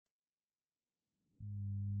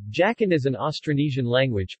Jakun is an Austronesian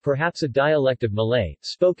language, perhaps a dialect of Malay,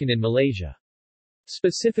 spoken in Malaysia.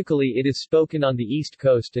 Specifically it is spoken on the east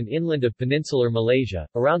coast and inland of peninsular Malaysia,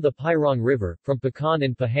 around the Pirong River, from Pekan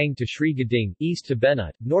and Pahang to Sri Gading, east to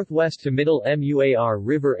Benut, northwest to middle Muar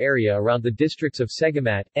River area around the districts of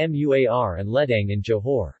Segamat, Muar and Ledang and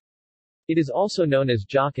Johor. It is also known as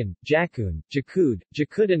Jakun, Jakun, Jakud,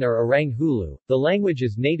 Jakudan or Orang Hulu. The language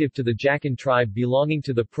is native to the Jakun tribe belonging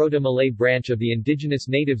to the Proto-Malay branch of the indigenous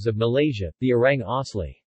natives of Malaysia, the Orang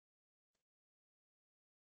Asli.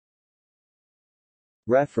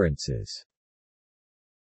 References